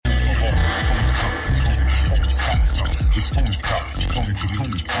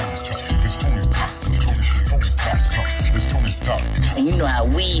know how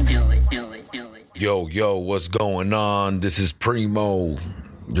we do it. Yo, what's going on? This is Primo.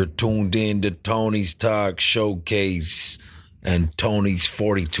 You're tuned in to Tony's Talk Showcase and Tony's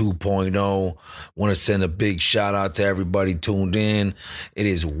 42.0. Want to send a big shout out to everybody tuned in. It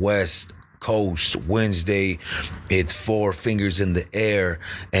is West Coast Wednesday. It's 4 fingers in the air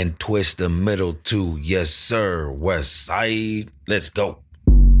and twist the middle too. Yes, sir. West Side. Let's go.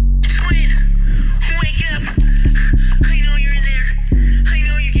 Twin, wake up. I know you're in there. I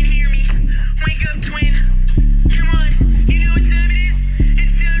know you can hear me. Wake up, twin. Come on. You know what time it is?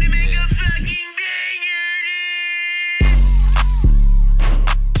 It's time to make a fucking banger.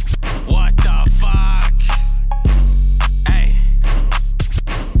 What the fuck? Hey.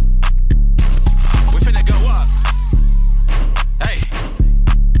 We finna go up. Hey.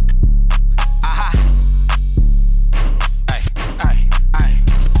 Hey.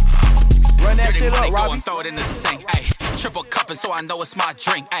 Run that Dirty shit money, up, go Robbie. and throw it in the sink. Ay, triple cupping, so I know it's my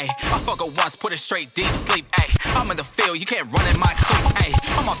drink. Ay, I fuck her once, put her straight deep sleep. Ay, I'm in the field, you can't run in my cleats. Ay,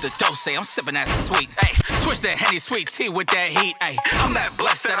 I'm off the dose, I'm sipping that sweet. Ay, switch that Henny sweet tea with that heat. Ay, I'm that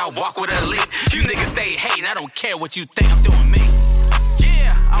blessed that I walk with a leap. You niggas stay hating, I don't care what you think, I'm doing me.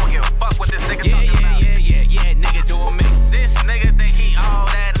 Yeah, I don't give a fuck what this nigga talking about. Yeah, nigga doing me. This nigga think he all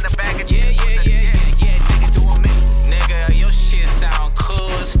that in the back of yeah, nigga doing me. Nigga, your shit sound cool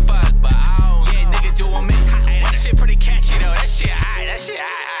as fuck, but I don't know. Nigga doing me. That shit pretty catchy though, that shit aight.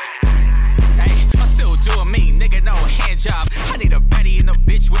 Hey, I'm still doing me, nigga, no hand job. I need a baddie and a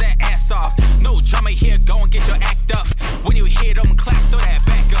bitch with that ass off. No drama here, go and get your act up. When you hear them claps, throw that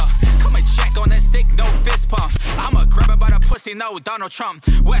back up. Come and jack on that stick, no fist pump. I'ma grab her by the pussy, no Donald Trump.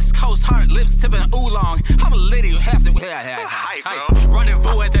 West Coast hard lips tipping oolong. I'm a lady who have to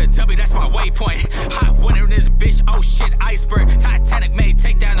rendezvous at the W, that's my waypoint. Hot winter in this bitch, oh shit, iceberg. Titanic may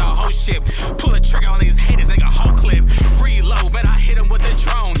take down the whole ship. Pull a trigger on these haters, nigga, whole clip. Reload, man, I hit him with a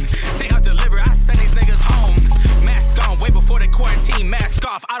drone. Take out delivery, I send these niggas home. Mask on, way before the quarantine, mask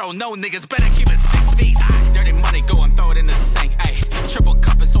off. I don't know, niggas better keep it 6 feet. Dirty money, go and throw it in the sink. Ay, triple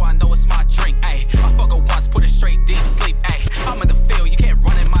cupping, so I know it's my drink. Ay, I fuck her once, put her straight deep sleep. Ay, I'm in the field, you can't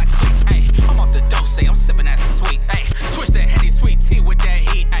run in my cleats. Ay, I'm off the dose, I'm sipping that sweet. Ay, switch that Henny sweet tea with that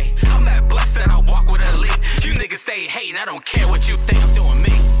heat. Ay, I'm that blessed that I walk with a leap. You niggas stay hating, I don't care what you think, I'm doing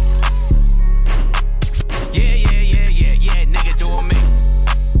me. Yeah, nigga doing me.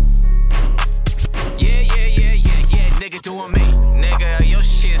 Yeah, nigga doing me. Nigga, your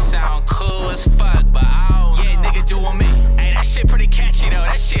shit sound cool as fuck, but I don't know. Nigga doing me. Hey, that shit pretty catchy though,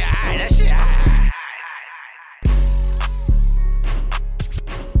 that shit aight.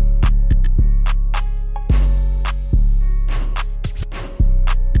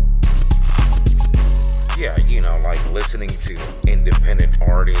 Yeah, like listening to independent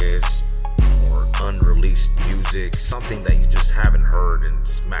artists or unreleased music, something that you just haven't heard and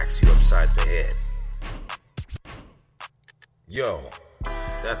smacks you upside the head. Yo,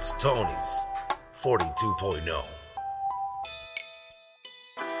 that's Tony's 42.0.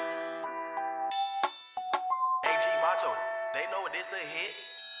 AG Macho, they know this a hit.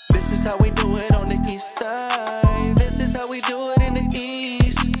 This is how we do it on the east side. This is how we do it in the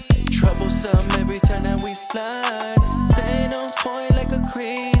east. Troublesome every time that we slide. Staying on point like a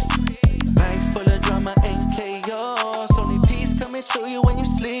crease. Life full of drama and chaos. Only peace coming to you when you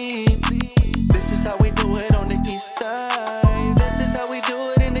sleep. This is how we do it on the east side. This is how we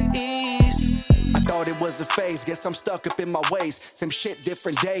do it in the east. I thought it was a phase, guess I'm stuck up in my ways. Same shit,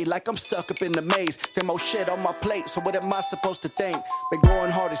 different day, like I'm stuck up in the maze. Same old shit on my plate, so what am I supposed to think? Been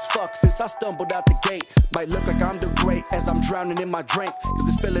going hard as fuck since I stumbled out the gate. Might look like I'm doing great as I'm drowning in my drink. Cause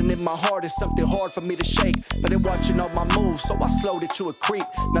this feeling in my heart is something hard for me to shake. Now they watching all my moves, so I slowed it to a creep.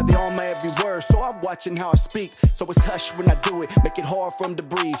 Now they on my every word, so I'm watching how I speak. So it's hush when I do it, make it hard for them to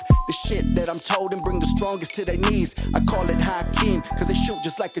breathe. The shit that I'm told and bring the strongest to their knees. I call it Hakeem, cause they shoot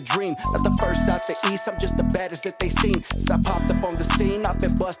just like a dream. Not the first out the east, I'm just the baddest that they seen. Since I popped up on the scene, I've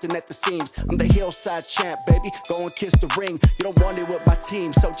been busting at the seams. I'm the hillside champ, baby, go and kiss the ring. You don't want it with my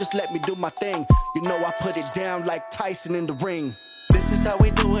team, so just let me do my thing. You know I put it down like Tyson in the ring. This is how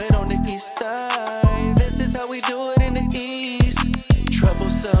we do it on the east side. This is how we do it in the east.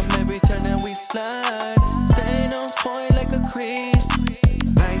 Troublesome every time that we slide. Staying on point like a crease.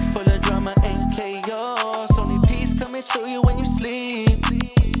 Life full of drama and chaos. Only peace coming to you when you sleep.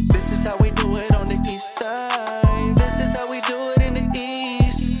 This is how we do it on the east side. This is how we do it in the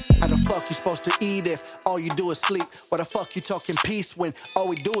east. How the fuck you supposed to eat if all you do is sleep. Why the fuck you talking peace when all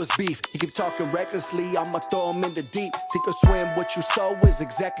we do is beef? You keep talking recklessly, I'ma throw him in the deep. Sink or swim, what you sow is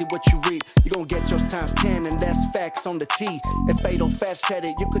exactly what you reap. You gon' get yours times 10, and that's facts on the T. If Fatal Fat said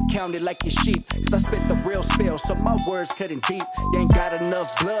it, you could count it like your sheep. Cause I spit the real spill, so my words cutting deep. You ain't got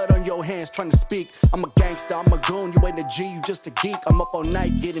enough blood on your hands trying to speak. I'm a gangster, I'm a goon, you ain't a G, you just a geek. I'm up all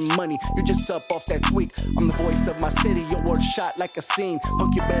night getting money, you just up off that tweak. I'm the voice of my city, your word shot like a scene.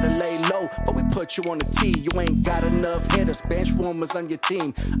 Punk, you better lay low, but we put you on the tee. You ain't got enough hitters, bench warmers on your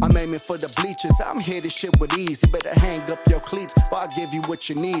team. I'm aiming for the bleachers, I'm here to shit with ease. You better hang up your cleats, or I'll give you what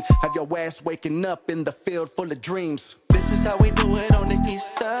you need. Have your ass waking up in the field full of dreams. This is how we do it on the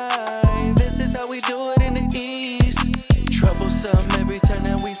east side. This is how we do it in the east. Troublesome every time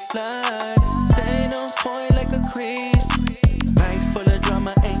that we slide. Staying on point like a crease. Night full of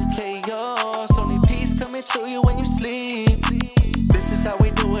drama and chaos. Only peace coming to you when you sleep. This is how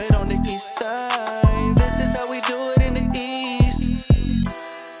we do it on the east side. This is how we do it in the east.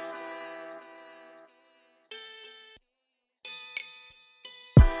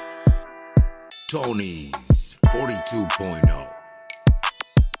 Tony's 42.0.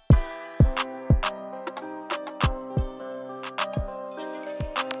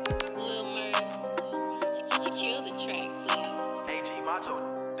 AG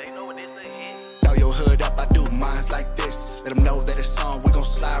Macho, they know when it's a hit. Throw your hood up, I do mines like this. Let them know that it's on, we gon'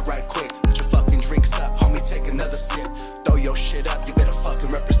 slide right quick. Put your fucking drinks up, homie, take another sip. Throw your shit up, you better fucking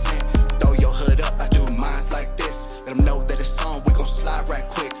represent. Throw your hood up, I do mines like this. Let them know that it's on, we gon' slide right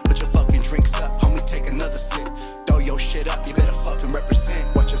quick. Put your fucking drinks up, homie, take another sip. Throw your shit up, you better fucking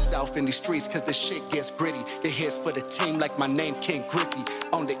represent. Watch yourself in these streets, cause this shit gets gritty. Get hits for the team like my name Ken Griffey.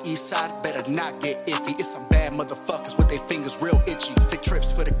 On the east side, better not get iffy. It's some bad motherfuckers with their fingers real itchy. Take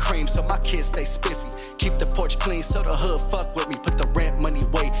trips for the cream so my kids stay spiffy. Keep the porch clean so the hood fuck with me. Put the rent money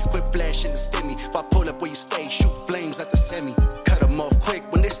away, quit flashing the stimmy. If I pull up where you stay, shoot flames at the semi. Cut them off quick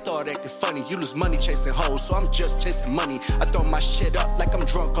when they start acting funny. You lose money chasing hoes, so I'm just chasing money. I throw my shit up like I'm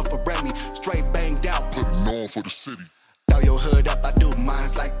drunk off a Remy. Straight banged out, put it on for the city. Throw your hood up, I do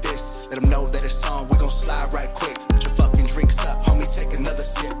mines like this. Let them know that it's on, we gon' slide right quick. Put your fucking drinks up, homie, take another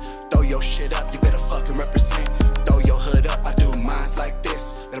sip. Throw your shit up, you better fucking represent. Throw your hood up, I do mines like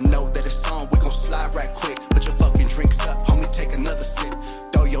this. Let them know that it's on, we gon' slide right quick. Put your fucking drinks up, homie, take another sip.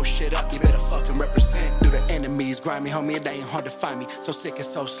 Throw your shit up, you better fucking represent. Do the enemies grind me, homie, it ain't hard to find me. So sick and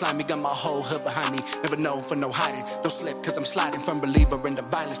so slimy, got my whole hood behind me. Never known for no hiding, don't slip cause I'm sliding. From believer in the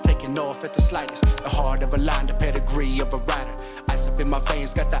violence, taking off at the slightest. The heart of a lion, the pedigree of a rider. Ice up in my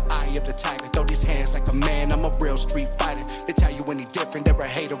veins, got the eye of the tiger. Throw these hands like a man, I'm a real street fighter. They tell you any different, they're a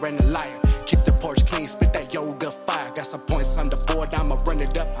hater and a liar. Keep the porch clean, spit that yoga fire. Got some points on the board, I'ma run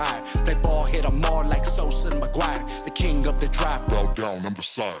it up higher. Play ball, hit 'em all like Sosa and Maguire. The king of the drive. Bow down, I'm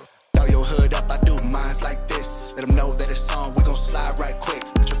beside. Throw your hood up, I do mines like this. Let them know that it's on, we gon' slide right quick.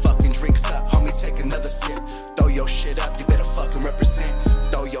 Put your fucking drinks up, homie, take another sip. Throw your shit up, you better fucking represent.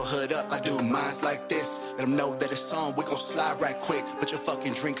 Throw your hood up, I do mines like this. Let them know that it's on, we gon' slide right quick. Put your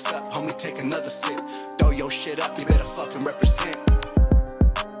fucking drinks up, homie, take another sip. Throw your shit up, you better fucking represent.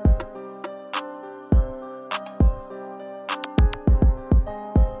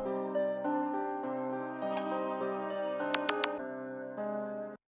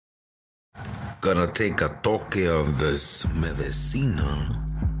 Gonna take a toque of this medicina.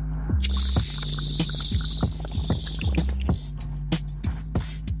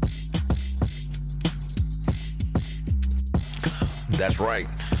 That's right.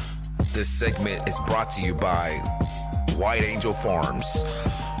 This segment is brought to you by White Angel Farms.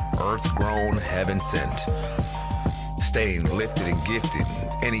 Earth-grown, heaven-sent. Staying lifted and gifted.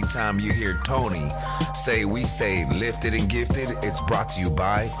 Anytime you hear Tony say we stay lifted and gifted, it's brought to you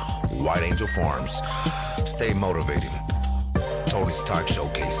by White Angel Farms. Stay motivated. Tony's Talk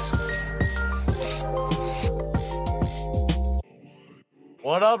Showcase.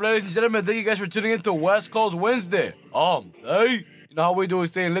 What up, ladies and gentlemen? Thank you guys for tuning in to West Coast Wednesday. Hey, you know how we do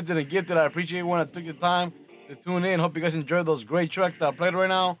is staying lifted and gifted. I appreciate everyone that took the time to tune in. Hope you guys enjoyed those great tracks that I played right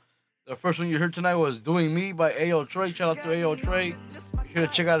now. The first one you heard tonight was Doing Me by A.O. Trey. Shout out to A.O. Trey. Be sure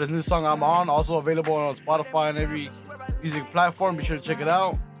to check out his new song, I'm On. Also available on Spotify and every music platform. Be sure to check it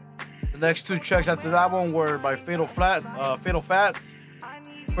out. The next two tracks after that one were by Fatal Fats.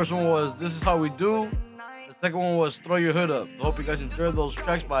 First one was This Is How We Do. The second one was Throw Your Hood Up. I hope you guys enjoyed those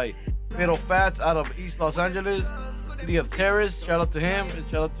tracks by Fatal Fats out of East Los Angeles, city of Terrace. Shout out to him and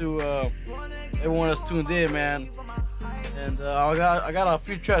shout out to everyone that's tuned in, man. And I got a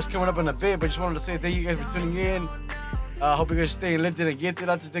few tracks coming up in a bit, but just wanted to say thank you guys for tuning in. Hope you guys stay lifted and gifted.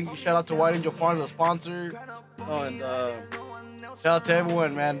 Shout out to White Angel Farms, the sponsor. Shout out to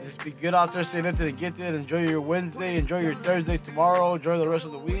everyone, man. Just be good out there, stay lifted and get it. Enjoy your Wednesday, enjoy your Thursday tomorrow, enjoy the rest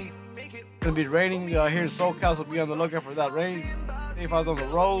of the week. It's gonna be raining here in SoCal, so be on the lookout for that rain. Safe out on the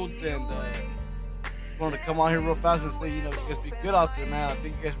roads, and wanted to come on here real fast and say, you know, you guys be good out there, man. I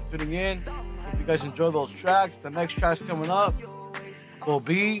thank you guys for tuning in. Hope you guys enjoy those tracks. The next tracks coming up will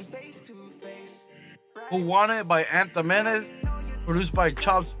be Who Want It by Anthem Menace, produced by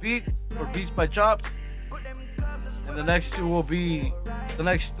Chops Beats, or Beats by Chops. And the next three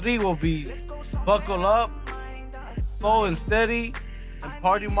will be Buckle Up, Slow and Steady, and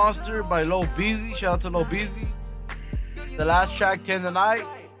Party Monster by Lil Beezy. Shout out to Lil Beezy. The last track, 10 Tonight,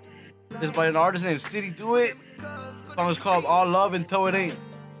 is by an artist named City Do It. The song is called All Love Until It Ain't.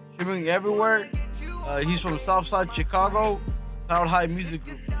 Streaming everywhere. He's from Southside Chicago, Cloud High Music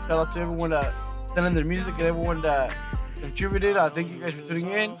Group. Shout out to everyone that sent in their music and everyone that contributed. I thank you guys for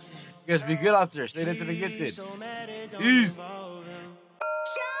tuning in. You guys be good out there. Stay lifted and get this. Peace.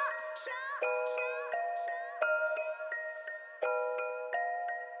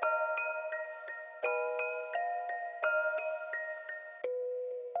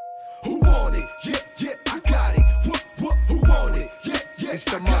 Who want it? Yeah, yeah, I got it. What, who want it? Yeah, yeah, it's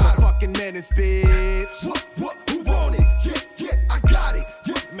the motherfucking Menace, bitch. What, who want it? Yeah, yeah, I got it.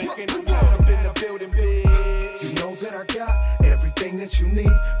 Yeah, making it loud up in the building, bitch. You know that I got everything that you need.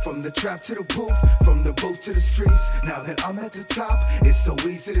 From the trap to the booth, from the booth to the streets. Now that I'm at the top, it's so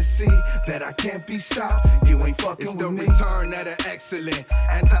easy to see that I can't be stopped. You ain't fucking with me. It's the return of the excellent,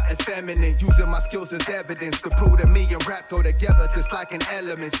 anti-effeminate, using my skills as evidence to prove that me and rap go together just like an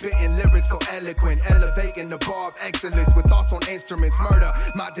element. Spitting lyrics so eloquent, elevating the bar of excellence with thoughts on instruments. Murder,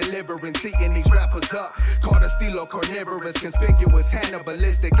 my deliverance, eating these rappers up. Called a stilo carnivorous, conspicuous,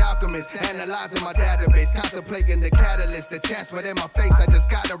 cannibalistic alchemist. Analyzing my database, contemplating the catalyst. The chance within my face, I just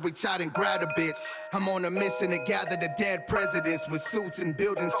gotta reach out and grab a bitch. I'm on a mission to gather the dead presidents with suits and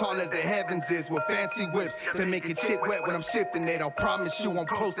buildings tall as the heavens is, with fancy whips that make it shit wet when I'm shifting it. I'll promise you I'm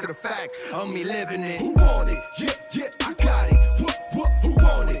close to the fact of me living it. Who want it? Yeah, yeah, I got it. What, who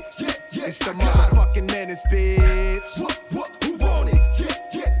want it? Yeah, yeah, it's the motherfucking Menace, bitch. What, who want it? Yeah,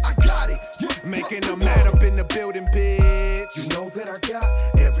 yeah, I got it. Yeah, making them mad up in the building, bitch. You know that I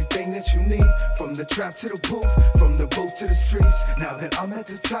got everything that you need. From the trap to the booth, from the booth to the streets. Now that I'm at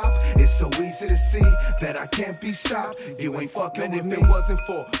the top, it's so easy to see that I can't be stopped. You ain't fucking with me. If it wasn't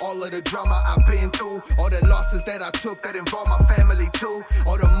for all of the drama I've been through, all the losses that I took that involved my family too,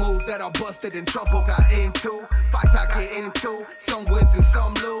 all the moves that I busted and trouble got into, fights I get into, some wins and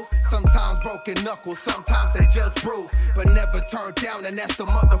some lose, sometimes broken knuckles, sometimes they just bruise, but never turned down, and that's the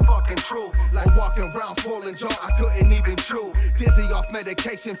motherfucking truth. Like walking around swollen jaw, I couldn't even chew, dizzy off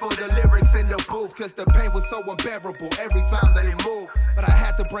medication for the lyrics in the booth, cause the pain was so unbearable every time that it moved, but I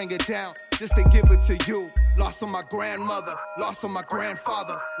had to bring it down just to give it to you. Lost on my grandmother, lost on my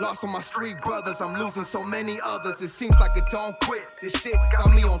grandfather, lost on my street brothers. I'm losing so many others, it seems like it don't quit. This shit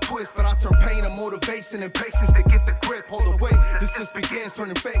got me on twist, but I turn pain to motivation and patience to get the grip. Hold the weight, this just begins,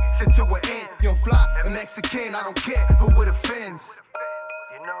 turning fake to an end. Young fly and Mexican, I don't care who it offends.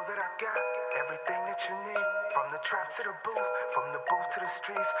 You know that I got everything that you need. From the trap to the booth, from the booth to the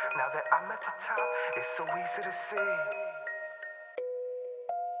streets. Now that I'm at the top, it's so easy to see.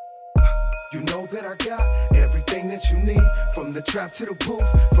 You know that I got everything that you need. From the trap to the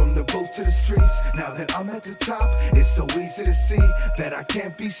booth, from the booth to the streets. Now that I'm at the top, it's so easy to see that I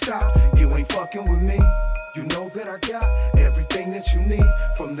can't be stopped. You ain't fucking with me. You know that I got everything that you need.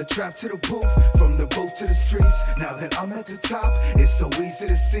 From the trap to the booth, from the booth to the streets. Now that I'm at the top, it's so easy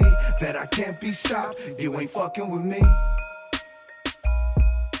to see that I can't be stopped. You ain't fucking with me.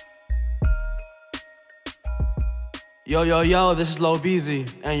 Yo, yo, yo, this is Lil Beezy,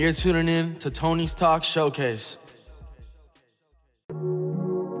 and you're tuning in to Tony's Talk Showcase.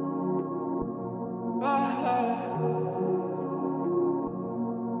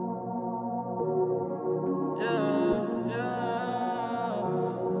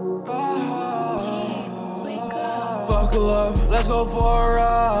 Buckle up, let's go for a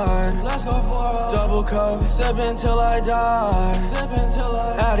ride. Let's go for a double cup, sip until I die. Sip until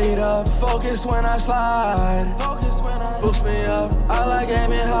I add it up, focus when I slide. Focus when I boost me up, I like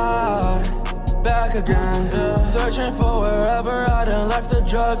aiming high. Back again, yeah. Searching for wherever I done left the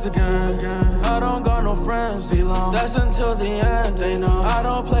drugs again. I don't got no friends, belong. That's until the end, they know. I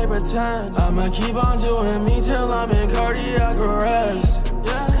don't play pretend. I'ma keep on doing me till I'm in cardiac arrest.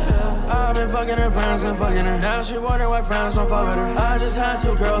 Yeah, I've been fucking Fucking her friends and fucking her. Now she wondering why friends don't fuck with her. I just had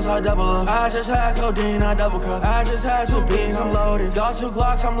 2 girls, I double up. I just had codeine, I double cup. I just had 2 beans, I'm loaded. Got 2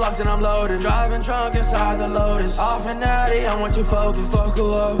 Glocks, I'm locked and I'm loaded. Driving drunk inside the Lotus. Off and natty, I want you focused.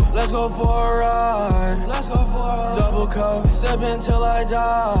 Buckle up, let's go for a ride. Let's go for a double cup. Sipping till I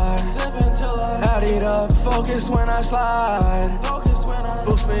die. Sipping till I add it up. Focus when I slide. Focus when I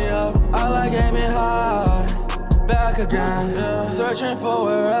boost me up. I like aiming high. Back again, yeah. Searching for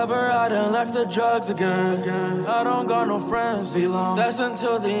wherever I done left the drugs again. I don't got no friends, be long. That's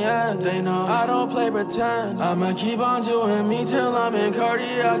until the end, they know I don't play pretend. I'ma keep on doing me till I'm in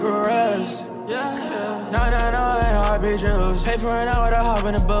cardiac arrest. Yeah. 999 heartbeat juice. Pay for an hour to hop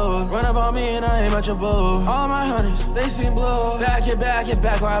in the booth. Run up on me and I ain't much a boo. All my honeys, they seem blue. Back it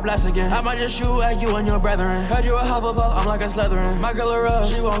back, or I blast again. I might just shoot at you and your brethren. Heard you a Hufflepuff, I'm like a Slytherin. My girl a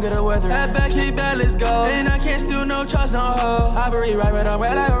rush, she won't get a weather. That back, keep bad, let's go. And I can't steal no trust, no hoe. I breathe right, but I'm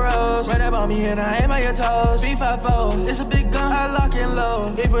red like a rose. Run up on me and I aim at your toes. B54, it's a big gun, I lock and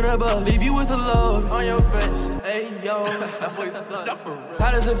load. Even above, leave you with a load on your face. Hey yo, that boy sucks.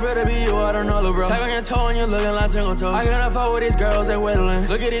 How does it feel to be you? I don't know, bro. Tag on your toe and you're looking like Tingle Toes. I can't fuck with these girls, they whittling.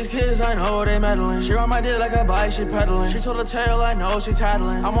 Look at these kids, I know they meddling. She on my dick like a bike, she pedaling. She told the tail, I know she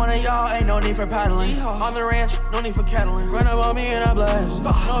tattling. I'm one of y'all, ain't no need for paddling. On the ranch, no need for kettling. Run up on me and I blast.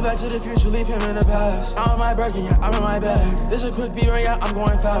 No back to the future, leave him in the past. I'm in my Birkin, yeah, I'm in my bag. This a quick beat, yeah, I'm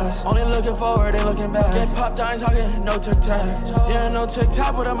going fast. Only looking forward, ain't looking back. Get popped, I ain't talking, no tic-tac. Yeah, no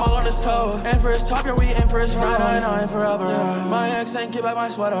tic-tac, put him all on his toe. And for his top, yeah, we in for his front. I ain't forever. Yeah. My ex ain't get back my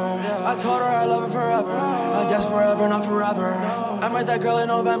sweater. Yeah. I told her I love her forever. I guess forever, not forever. I met that girl in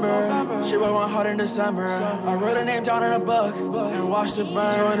November. She broke my heart in December. I wrote her name down in a book and watched it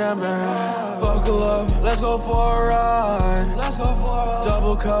burn to an ember. Buckle up, let's go for a ride. Let's go for a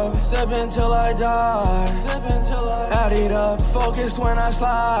double cup. Sipping till I die. Sipping till I add it up. Focus when I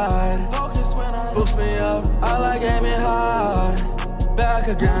slide. Focus when I boost me up. I like aiming high. Back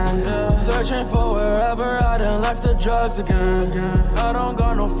again, yeah. Searching for wherever I done left the drugs again. I don't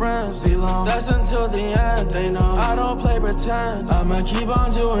got no friends, be long. That's until the end, they know I don't play pretend. I'ma keep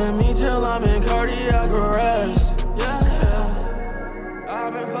on doing me till I'm in cardiac arrest. Yeah.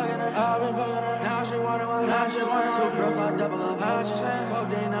 I've been fucking her. Now she wanted 2 girls, I double up. Now she saying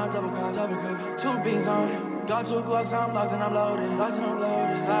codeine, now double cup. 2 beans on, got 2 Glocks, I'm locked and I'm loaded.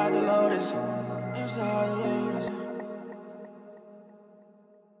 Inside the Lotus.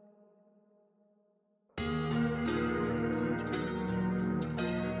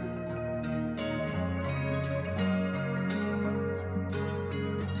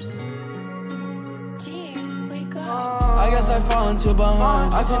 I guess I fall into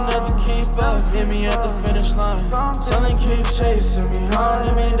behind. I can never keep up. Meet me at the finish line. Something keeps chasing me,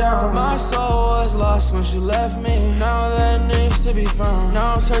 hunting me down. My soul was lost when she left me. Now that needs to be found.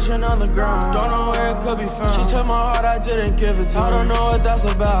 Now I'm searching on the ground. Don't know where it could be found. She took my heart, I didn't give it to her. I don't know what that's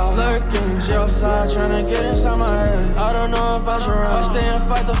about. Lurking, she outside trying to get inside my head. I don't know if I should run. I stay and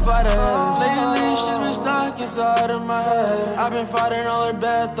fight the fight ahead. Lately she's been stuck inside of my head. I've been fighting all her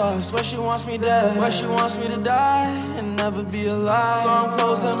bad thoughts. Where she wants me dead, where she wants me to die and never be alive. So I'm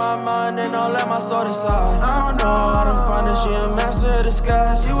closing my mind and I'll let my soul decide. I don't know how to find her, she a master of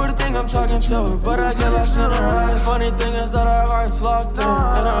disguise. You would think I'm talking to her, but I get lost in her eyes. Funny thing is that our hearts locked in,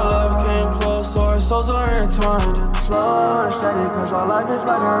 and our love came close, so our souls are intertwined. Slow and steady, cause our life is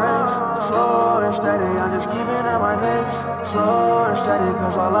like a race. Slow and steady, I'm just keeping at my pace. Slow and steady,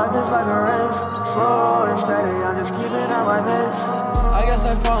 cause our life is like a race. Slow and steady, I'm just keeping at my pace. I guess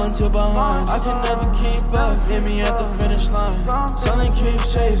I fall into behind. I can never keep up. Meet me at the finish line. Something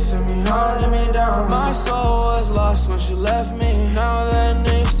keeps chasing me, hunting me down. My soul was lost when she left me. Now that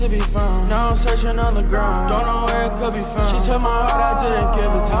needs to be found. Now I'm searching on the ground. Don't know where it could be found. She took my heart, I didn't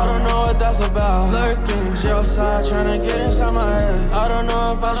give it to her. I don't know what that's about. Lurking, she outside trying to get inside my head. I don't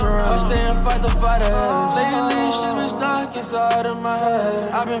know if I should run. I stay and fight the fight ahead. Lately she's been stuck inside of my head.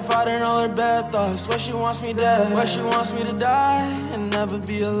 I've been fighting all her bad thoughts. Where she wants me dead, where she wants me to die and never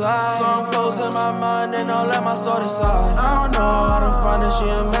be alive. So I'm closing my mind and I'll let my soul decide. I don't know how to find her, she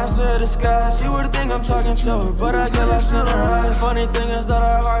a master of disguise. You would think I'm talking to her, but I get lost in her eyes. Funny thing is that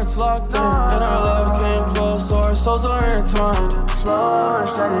our hearts locked in, and our love came close, so our souls are intertwined. Slow and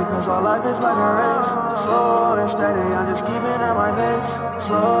steady, cause our life is like a race. Slow and steady, I'm just keeping at my pace.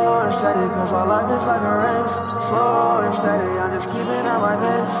 Slow and steady, cause our life is like a race. Slow and steady, I'm just keeping at my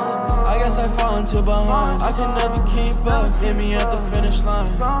pace. I guess I fall into behind. I can never keep up. Meet me at the finish line.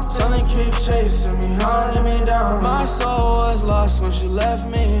 Something keeps chasing me, hunting me down. My soul was lost when she left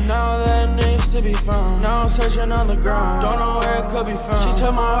me. Now that needs to be found. Now I'm searching on the ground. Don't know where it could be found. She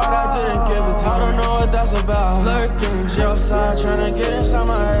took my heart, I didn't give it to her. I don't know what that's about. Lurking, she outside trying to get inside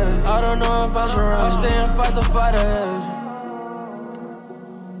my head. I don't know if I revolves around. I stay and fight the fight ahead.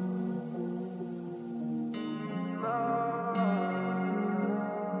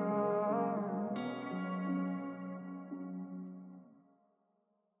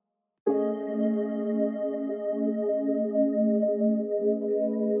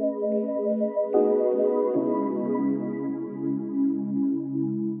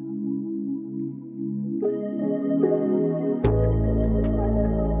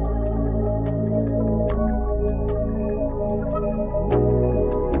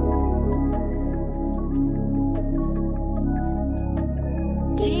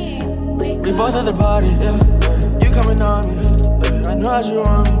 We both at the party, yeah. You coming on me, I know that you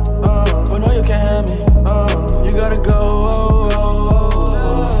want me, but no you can't have me, you gotta go,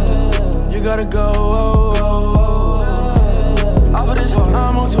 you gotta go, off of this heart,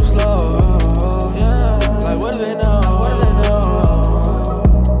 I'm on too slow, like what do they know,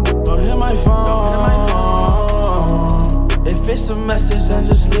 don't hit my phone, if it's a message then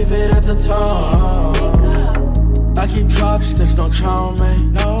just leave it at the tone. I keep chopsticks, don't chow me.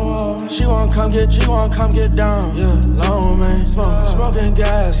 No, she won't come get down. Yeah, low man, smoking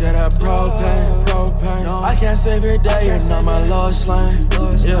gas, yeah that propane. No, I can't save your day, you're not my lowest lane.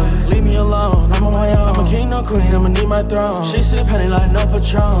 Yeah, leave me alone, I'm on my own. I'm a king, no queen, I'ma need my throne. She sip penny like no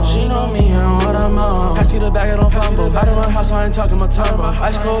Patron. She know me and what I'm on. Pass me the bag, I don't fumble. Out of my house, I ain't talking my turbo.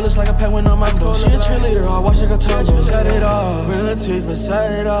 Ice cold, it's like a penguin on my skull. She a cheerleader, I watch her go turbo. Set it off, Queen Latifah,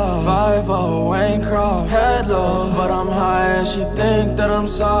 set it off. 5-0, Wayne Cross, head low, but I'm high and she think that I'm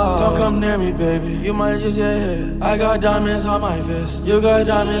soft. Don't come near me, baby, you might just get hit. I got diamonds on my fist, you got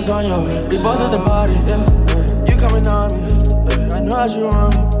diamonds on your head. We both at the party, yeah. You coming on me, I know that you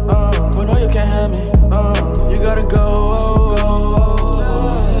want me, but no you can't have me, you gotta go,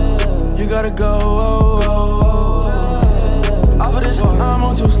 you gotta go, off of this heart, I'm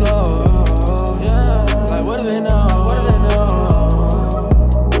on too slow, like what do they know,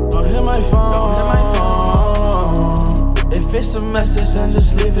 don't hit my phone, if it's a message then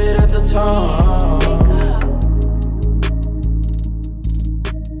just leave it at the tone.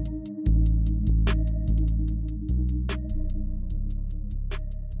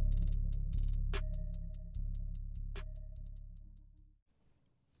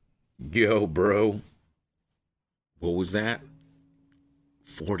 Yo, bro. What was that?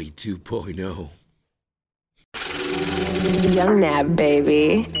 42.0. Young Nab,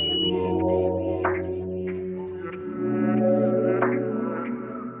 baby.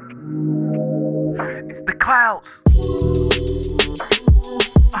 It's the clouds.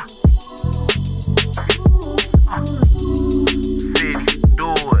 City, do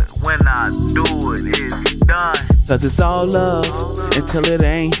it. When I do it, it's done. Cause it's all love until it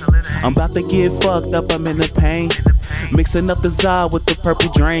ain't. I'm about to get fucked up, I'm in the pain. Mixing up the Zod with the purple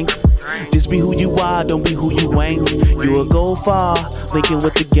drink. Just be who you are, don't be who you ain't. You will go far, linking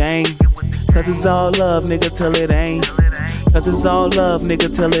with the gang. Cause it's all love, nigga, till it ain't. Cause it's all love,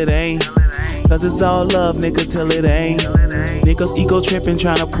 nigga, till it ain't. Cause it's all love, nigga, till it ain't. Niggas ego tripping,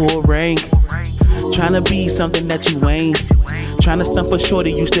 tryna pull rank. Tryna be something that you ain't. Tryna stunt for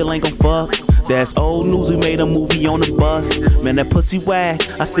shorty, you still ain't gon' fuck. That's old news, we made a movie on the bus. Man, that pussy whack,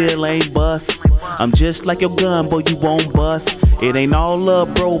 I still ain't bust. I'm just like your gun, boy, you won't bust. It ain't all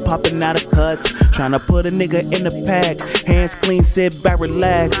love, bro, popping out of cuts. Tryna put a nigga in the pack. Hands clean, sit back,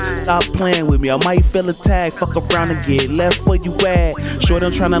 relax. Stop playing with me, I might feel attacked. Fuck around and get left where you at. Short,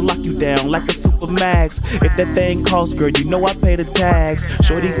 I'm tryna lock you down like a Supermax. If that thing costs, girl, you know I pay the tax.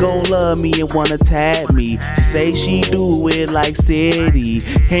 Shorty gon' love me and wanna tag me. She say she do it like City.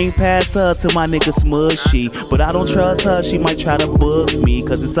 Can't pass her to my nigga Smushy. But I don't trust her, she might try to book me.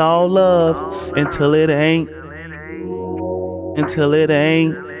 Cause it's all love until it ain't. Until it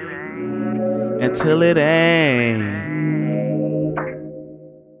ain't. Until it ain't.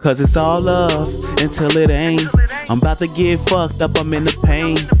 Cause it's all love until it ain't. I'm about to get fucked up, I'm in the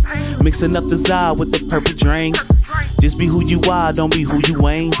pain. Mixing up the Zod with the purple drink. Just be who you are, don't be who you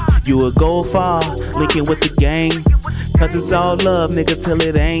ain't. You will go far, linking with the gang. Cause it's all love, nigga, till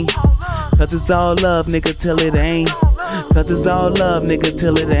it ain't. Cause it's all love, nigga, till it ain't. Cause it's all love, nigga,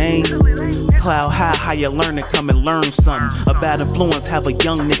 till it ain't. Cloud high, how you learn to come and learn something. A bad influence, have a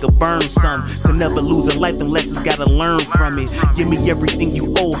young nigga burn some. Could never lose in life unless it's gotta learn from it. Give me everything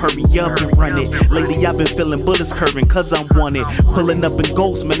you owe, hurry up and run it. Lately I've been feeling bullets curving cause I'm wanted. Pulling up in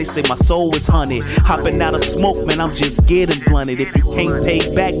ghosts, man, they say my soul is haunted. Hopping out of smoke, man, I'm just getting blunted. If you can't pay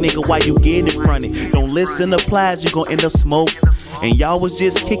back, nigga, why you getting fronted? Don't listen to plies, you gon' end up smoke. And y'all was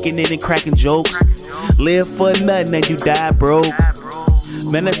just kicking it and cracking jokes. Live for nothing and you die broke.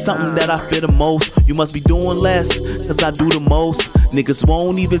 Man, that's something that I fear the most. You must be doing less, cause I do the most. Niggas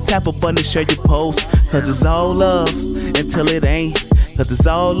won't even tap a button to share your post. Cause it's all love until it ain't. Cause it's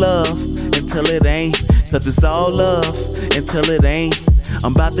all love until it ain't. Cause it's all love until it ain't.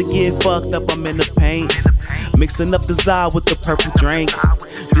 I'm about to get fucked up, I'm in the paint. Mixing up the Zah with the purple drink.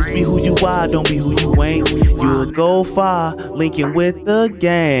 Just be who you are, don't be who you ain't. You'll go far, linking with the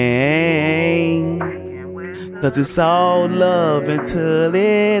gang. Cause it's all love until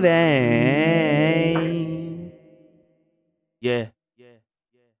it ain't. Yeah.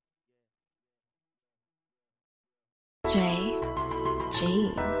 J.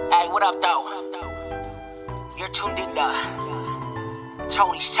 G. Hey, what up, though? You're tuned in to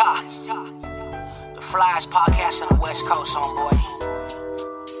Tony's Talk, the flyest podcast on the West Coast, homeboy.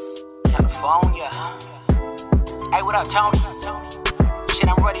 California. Hey, what up, Tony? Shit,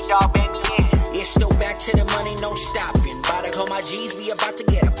 I'm ready, dog, bang me in. Yeah, still back to the money, no stopping. About to call my G's, we about to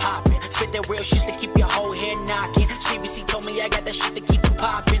get it poppin'. Spit that real shit to keep your whole head knocking. CBC told me I got that shit to keep it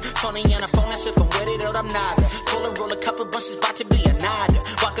poppin'. Tony on the phone, that's if I'm with it or I'm not. Told her roll a couple bunches, about to be a nada.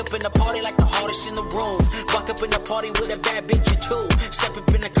 Walk up in the party like the hardest in the room. Walk up in the party with a bad bitch or two. Step up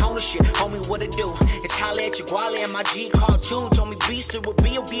in the corner shit, homie, what it do? It's holla at your guale and my G cartoon. Told me beast it will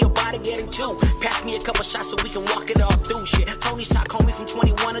be about to getting two. Pass me a couple shots so we can walk it all through shit. Tony's Talk, homie, from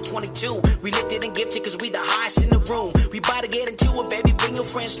 21 to 22. We lifted and gifted cause we the highest in the room. We about to get into it, baby, bring your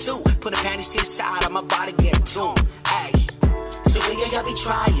friends too. Put the panties to your side, I'm about to get tuned. Hey, so will y'all be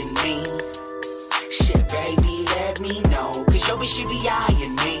trying me? Shit, baby, let me know. Cause your bitch should be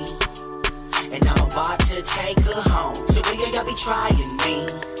eyeing me. And I'm about to take her home. So will y'all be trying me?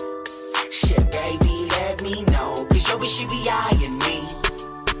 Shit, baby, let me know. Cause your bitch should be eyeing me.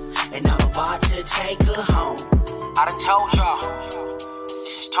 And I'm about to take her home. I done told y'all,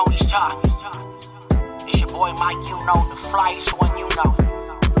 this is Tony's Talk. It's your boy Mike, you know, the flyest one you know.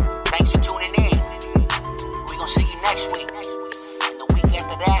 Thanks for tuning in.